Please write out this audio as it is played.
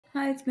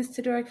Hi, it's Ms.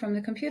 Todoric from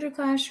the computer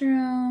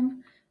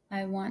classroom.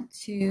 I want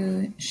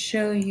to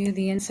show you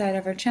the inside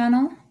of our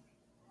channel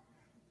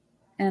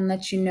and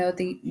let you know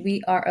that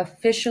we are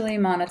officially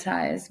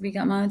monetized. We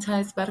got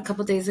monetized about a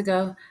couple days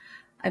ago.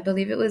 I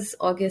believe it was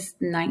August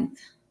 9th.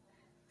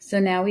 So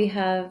now we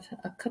have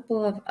a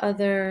couple of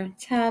other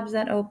tabs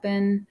that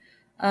open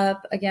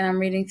up. Again, I'm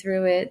reading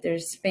through it.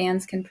 There's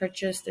fans can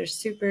purchase. There's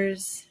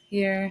supers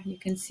here. You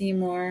can see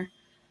more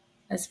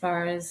as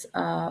far as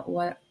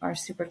what are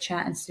super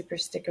chat and super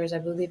stickers. I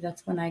believe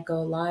that's when I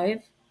go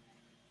live.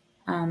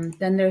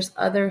 Then there's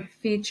other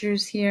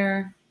features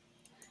here.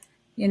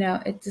 You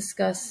know, it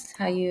discusses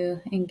how you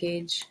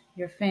engage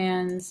your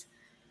fans,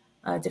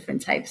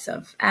 different types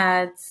of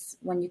ads,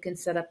 when you can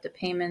set up the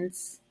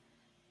payments.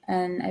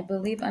 And I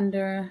believe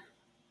under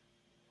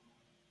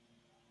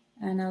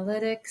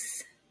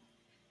analytics,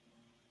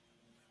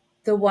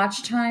 the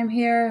watch time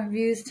here,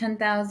 views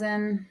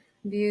 10,000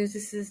 views.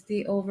 This is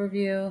the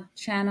overview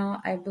channel.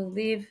 I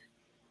believe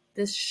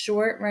this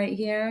short right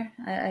here,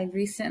 I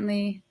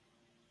recently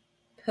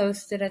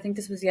posted, I think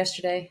this was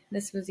yesterday.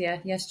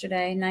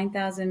 Yesterday,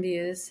 9,000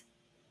 views.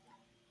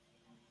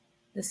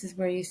 This is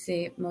where you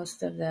see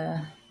most of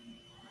the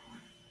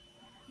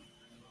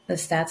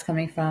stats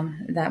coming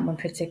from, that one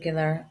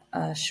particular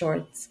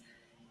shorts.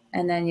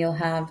 And then you'll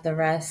have the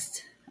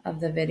rest of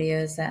the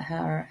videos that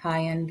are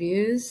high-end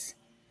views.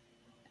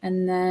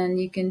 And then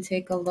you can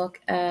take a look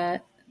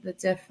at the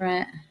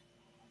different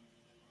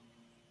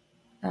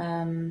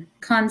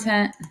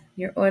content,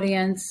 your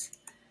audience,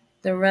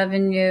 the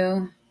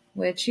revenue,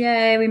 which,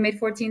 yay, we made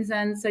 14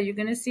 cents. So you're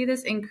going to see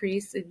this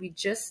increase. We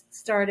just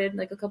started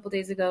like a couple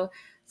days ago.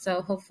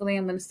 So hopefully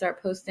I'm going to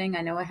start posting.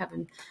 I know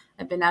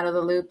I've been out of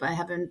the loop. I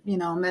haven't,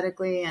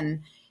 medically,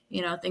 and,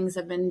 things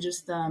have been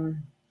just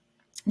kind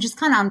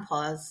of on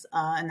pause.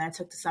 And I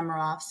took the summer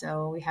off.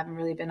 So we haven't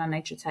really been on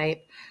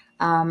Nitrotype.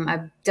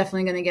 I'm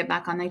definitely going to get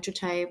back on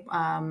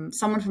Nitrotype.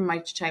 Someone from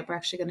Nitrotype, we're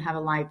actually going to have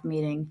a live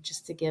meeting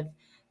just to give,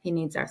 he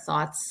needs our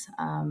thoughts,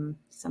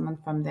 someone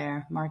from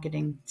their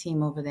marketing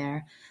team over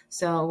there.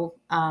 So,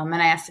 and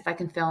I asked if I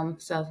can film.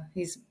 So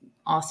he's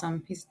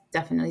awesome. He's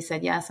definitely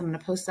said yes. I'm going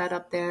to post that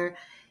up there.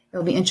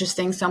 It'll be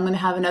interesting. So I'm going to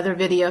have another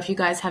video. If you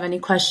guys have any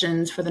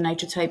questions for the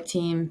Nitrotype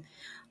team,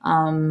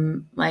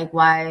 like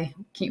why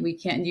we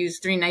can't use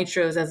 3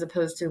 nitros as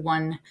opposed to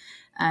 1,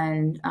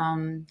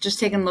 and just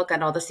taking a look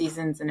at all the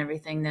seasons and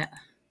everything that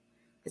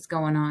is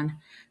going on.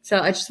 So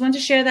I just wanted to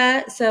share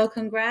that. So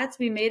congrats,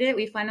 we made it.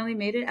 We finally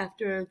made it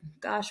after,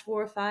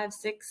 4, 5,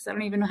 6. I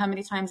don't even know how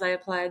many times I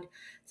applied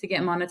to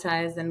get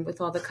monetized. And with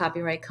all the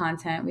copyright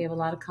content, we have a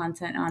lot of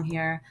content on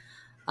here.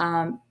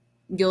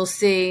 You'll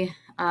see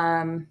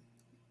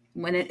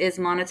when it is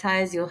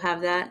monetized, you'll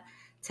have that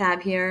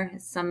tab here.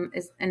 Some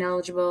is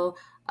ineligible.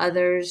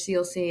 Others,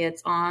 you'll see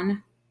it's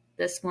on.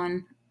 This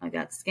one, I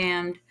got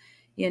scammed.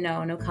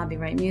 No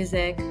copyright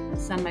music.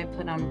 Some I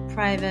put on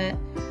private.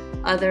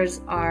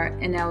 Others are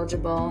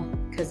ineligible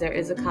because there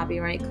is a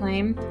copyright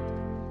claim.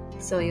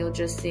 So you'll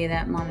just see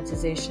that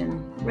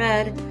monetization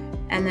red.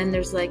 And then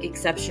there's like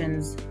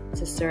exceptions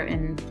to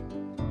certain,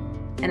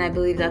 and I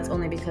believe that's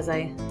only because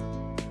I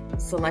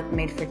select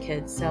made for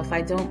kids. So if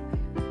I don't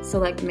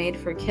select made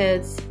for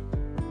kids,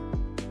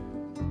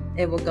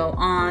 it will go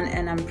on,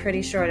 and I'm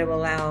pretty sure it will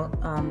allow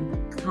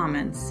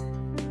comments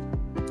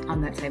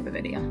on that type of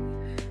video.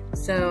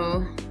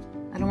 So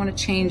I don't want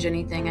to change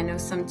anything. I know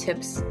some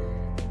tips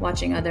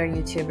watching other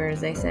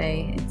YouTubers, they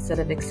say instead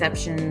of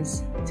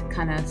exceptions to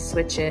kind of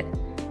switch it,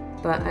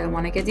 but I don't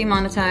want to get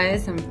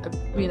demonetized.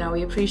 And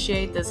we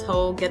appreciate this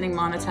whole getting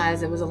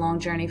monetized. It was a long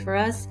journey for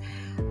us.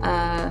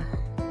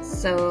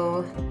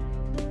 So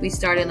we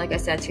started, like I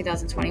said,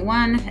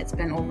 2021. It's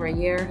been over a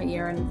year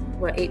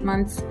and 8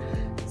 months.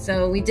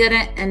 So we did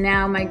it, and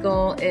now my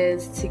goal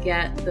is to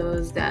get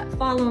those that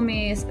follow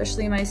me,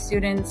 especially my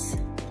students,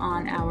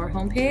 on our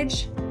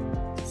homepage.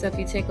 So if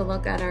you take a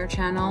look at our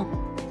channel,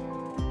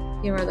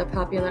 here are the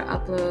popular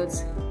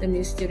uploads, the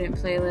new student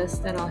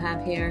playlist that I'll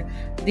have here.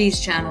 These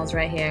channels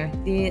right here.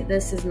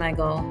 This is my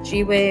goal.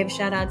 G-Wave,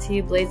 shout out to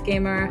you. Blaze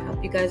Gamer,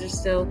 hope you guys are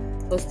still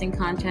posting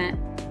content.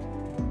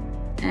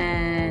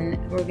 And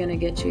we're gonna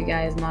get you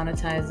guys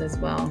monetized as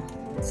well.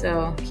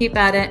 So keep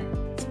at it.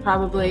 It's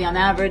probably on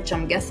average,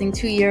 I'm guessing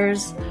 2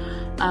 years.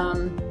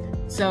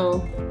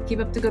 So keep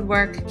up the good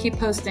work, keep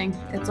posting.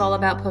 It's all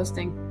about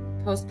posting.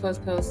 Post,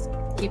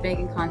 keep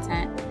making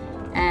content.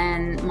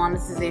 And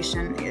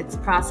monetization, it's a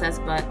process,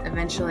 but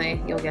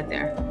eventually you'll get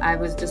there. I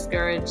was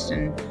discouraged,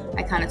 and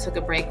I kind of took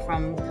a break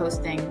from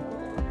posting,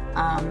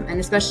 and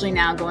especially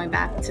now going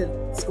back to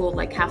school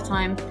like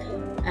halftime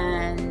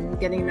and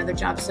getting another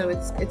job. So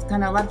it's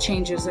kind of a lot of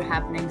changes are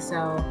happening.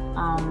 So,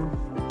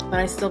 but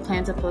I still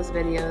plan to post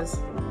videos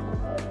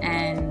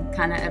and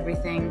kind of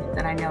everything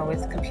that I know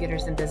with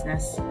computers and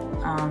business,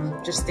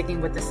 just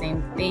sticking with the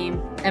same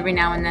theme. Every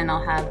now and then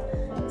I'll have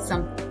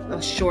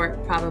a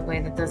short probably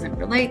that doesn't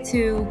relate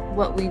to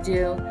what we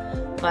do,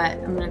 but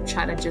I'm going to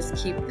try to just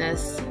keep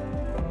this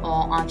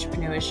all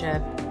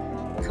entrepreneurship,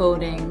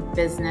 coding,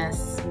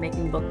 business,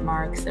 making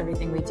bookmarks,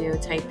 everything we do,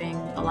 typing,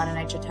 a lot of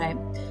Nitrotype.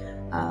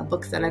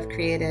 books that I've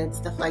created,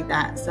 stuff like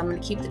that. So I'm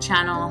going to keep the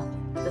channel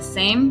the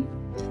same,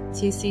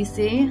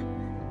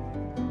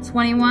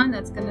 TCC21.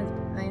 That's going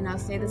to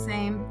stay the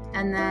same.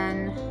 And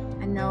then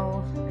I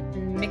know I've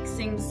been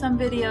mixing some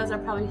videos. I'll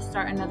probably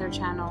start another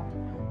channel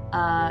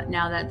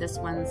now that this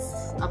one's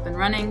up and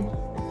running.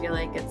 I feel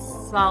like it's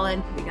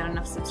solid. We got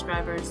enough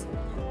subscribers.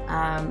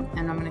 And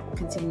I'm going to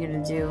continue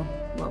to do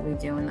what we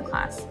do in the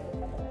class.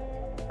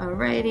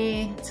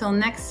 Alrighty, till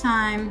next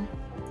time.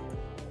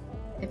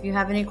 If you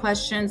have any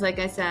questions, like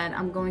I said,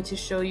 I'm going to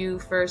show you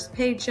first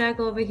paycheck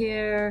over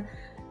here,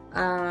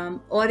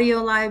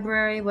 audio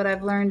library. What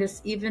I've learned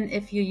is even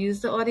if you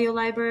use the audio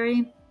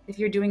library, if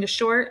you're doing a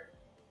short,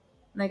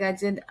 like I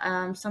did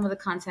some of the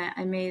content,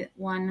 I made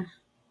one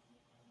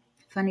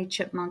funny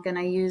chipmunk and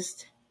I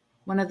used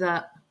one of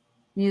the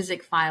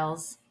music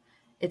files.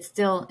 It's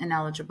still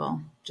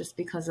ineligible just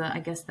because of, I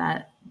guess,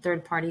 that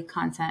third-party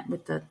content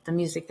with the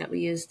music that we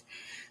used.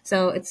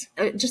 So it's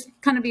just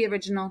kind of be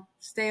original.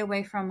 Stay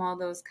away from all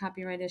those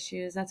copyright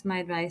issues. That's my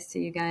advice to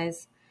you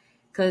guys.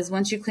 Because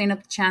once you clean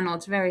up the channel,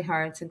 it's very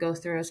hard to go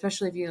through,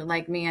 especially if you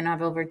like me and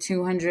have over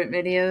 200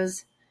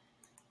 videos.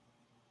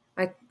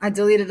 I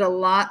deleted a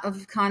lot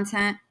of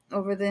content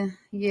over the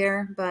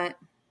year, but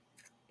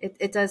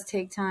it does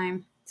take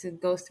time to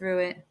go through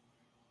it.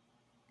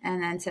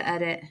 And then to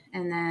edit,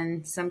 and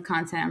then some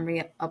content I'm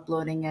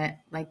re-uploading it,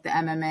 like the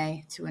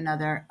MMA, to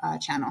another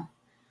channel.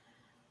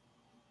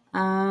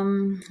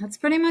 That's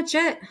pretty much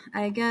it,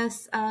 I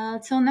guess.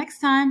 Till next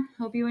time,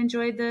 hope you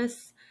enjoyed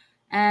this.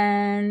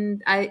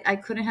 And I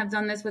couldn't have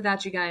done this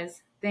without you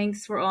guys.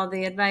 Thanks for all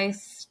the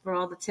advice, for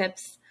all the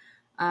tips.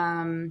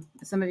 Some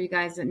of you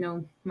guys that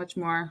know much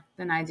more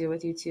than I do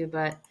with YouTube,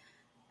 but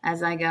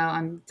as I go,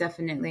 I'm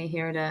definitely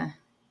here to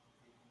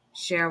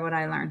share what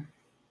I learn.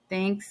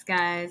 Thanks,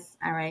 guys.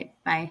 All right.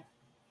 Bye.